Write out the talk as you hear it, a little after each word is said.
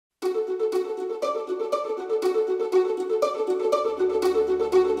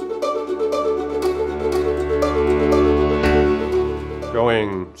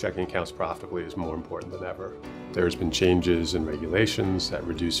growing checking accounts profitably is more important than ever. There's been changes in regulations that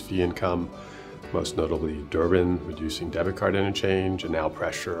reduce fee income, most notably Durbin, reducing debit card interchange, and now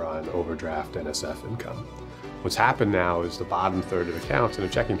pressure on overdraft NSF income. What's happened now is the bottom third of accounts in a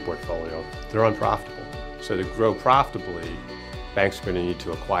checking portfolio, they're unprofitable. So to grow profitably, banks are going to need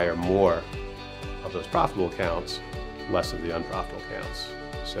to acquire more of those profitable accounts, less of the unprofitable accounts.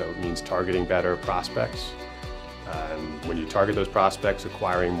 So it means targeting better prospects. And when you target those prospects,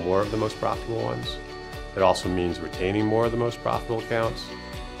 acquiring more of the most profitable ones. It also means retaining more of the most profitable accounts.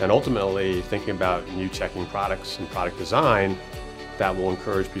 And ultimately, thinking about new checking products and product design that will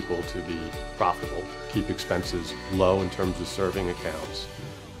encourage people to be profitable, keep expenses low in terms of serving accounts,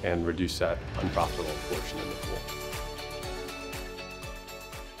 and reduce that unprofitable portion in the pool.